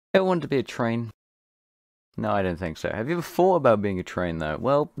Ever wanted to be a train? No, I don't think so. Have you ever thought about being a train, though?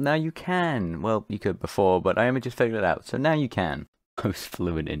 Well, now you can. Well, you could before, but I only just figured it out, so now you can. Most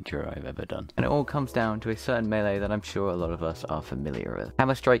fluent intro I've ever done. And it all comes down to a certain melee that I'm sure a lot of us are familiar with.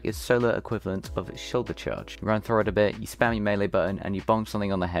 Hammer Strike is solar equivalent of shoulder charge. You run through it a bit, you spam your melee button, and you bonk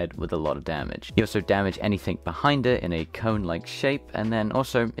something on the head with a lot of damage. You also damage anything behind it in a cone-like shape, and then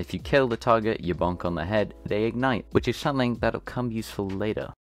also, if you kill the target you bonk on the head, they ignite, which is something that'll come useful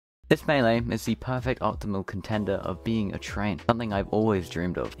later. This melee is the perfect optimal contender of being a train, something I've always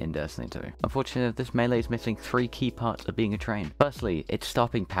dreamed of in Destiny 2. Unfortunately, this melee is missing 3 key parts of being a train. Firstly, its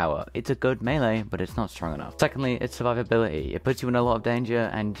stopping power. It's a good melee, but it's not strong enough. Secondly, its survivability. It puts you in a lot of danger,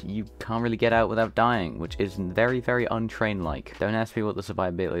 and you can't really get out without dying, which is very, very untrain-like. Don't ask me what the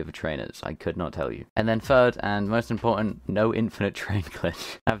survivability of a train is. I could not tell you. And then third, and most important, no infinite train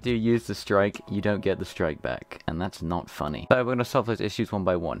glitch. After you use the strike, you don't get the strike back, and that's not funny. So we're going to solve those issues one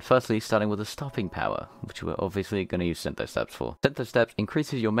by one. Firstly, starting with the stopping power, which we're obviously going to use Synthoceps for. Synthoceps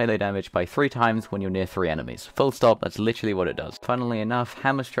increases your melee damage by 3 times when you're near 3 enemies. Full stop, that's literally what it does. Funnily enough,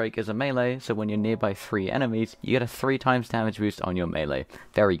 Hammer Strike is a melee, so when you're nearby 3 enemies, you get a 3 times damage boost on your melee.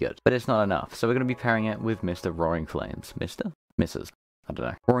 Very good. But it's not enough, so we're going to be pairing it with Mr. Roaring Flames. Mr.? Mrs. I don't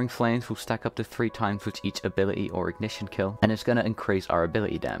know. Roaring Flames will stack up to 3 times with each ability or ignition kill, and it's going to increase our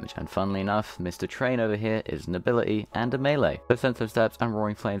ability damage. And funnily enough, Mr. Train over here is an ability and a melee. So Synthoceps and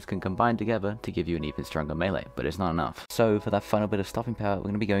Roaring Flames can combine together to give you an even stronger melee, but it's not enough. So for that final bit of stopping power, we're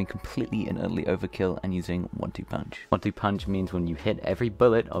going to be going completely and utterly overkill and using 1-2 punch. 1-2 punch means when you hit every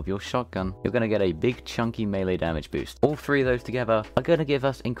bullet of your shotgun, you're going to get a big chunky melee damage boost. All 3 of those together are going to give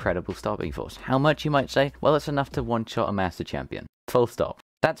us incredible stopping force. How much, you might say? Well, it's enough to one-shot a Master Champion. Full stop.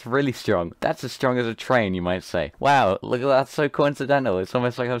 That's really strong. That's as strong as a train, you might say. Wow, look at that, that's so coincidental. It's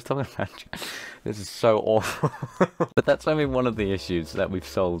almost like I was talking about you. This is so awful. But that's only one of the issues that we've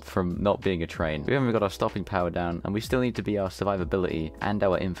solved from not being a train. We haven't got our stopping power down, and we still need to be our survivability and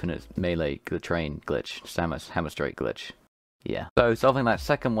our infinite melee, the train glitch, Hammer Strike glitch. Yeah. So solving that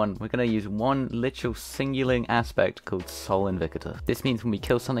second one, we're going to use one literal singular aspect called Soul Invictus. This means when we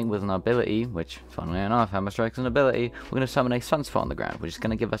kill something with an ability, which funnily enough, Hammer Strike's an ability, we're going to summon a Sunspot on the ground, which is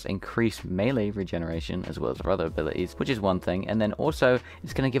going to give us increased melee regeneration as well as our other abilities, which is one thing. And then also,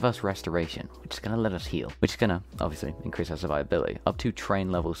 it's going to give us restoration, which is going to let us heal, which is going to obviously increase our survivability up to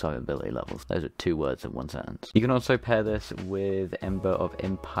train level survivability levels. Those are 2 words in one sentence. You can also pair this with Ember of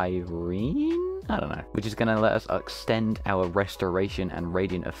Empyrean? I don't know, which is going to let us extend our restoration and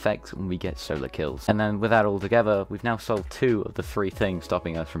radiant effects when we get solar kills. And then with that all together, we've now solved 2 of the 3 things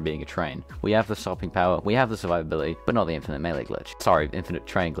stopping us from being a train. We have the stopping power, we have the survivability, but not the infinite melee glitch. Sorry, infinite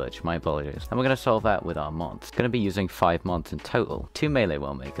train glitch, my apologies. And we're going to solve that with our mods. Going to be using 5 mods in total. 2 melee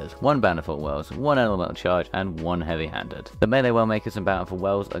Wellmakers, 1 Bountiful Wells, 1 elemental charge, and 1 heavy-handed. The melee Wellmakers and Bountiful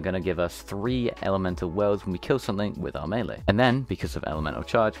Wells are going to give us 3 elemental wells when we kill something with our melee. And then, because of elemental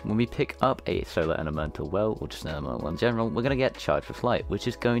charge, when we pick up a solar elemental well, or just an elemental well in general, we're going to get charge with light, which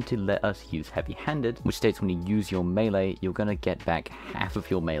is going to let us use heavy-handed, which states when you use your melee, you're going to get back half of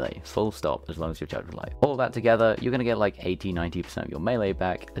your melee, full stop, as long as you're charged with light. All that together, you're going to get like 80-90% of your melee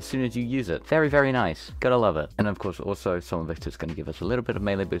back as soon as you use it. Very, very nice. Gotta love it. And of course, also, Soul Invictus is going to give us a little bit of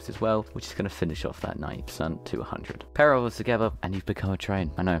melee boost as well, which is going to finish off that 90% to 100. Pair all this together, and you've become a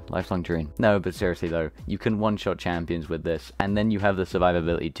train. I know, lifelong dream. No, but seriously though, you can one-shot champions with this, and then you have the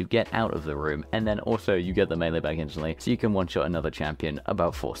survivability to get out of the room, and then also you get the melee back instantly, so you can one-shot another champion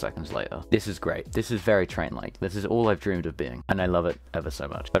about 4 seconds later. This is great. This is very train-like. This is all I've dreamed of being, and I love it ever so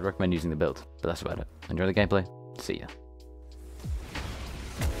much. I'd recommend using the build, but that's about it. Enjoy the gameplay. See ya.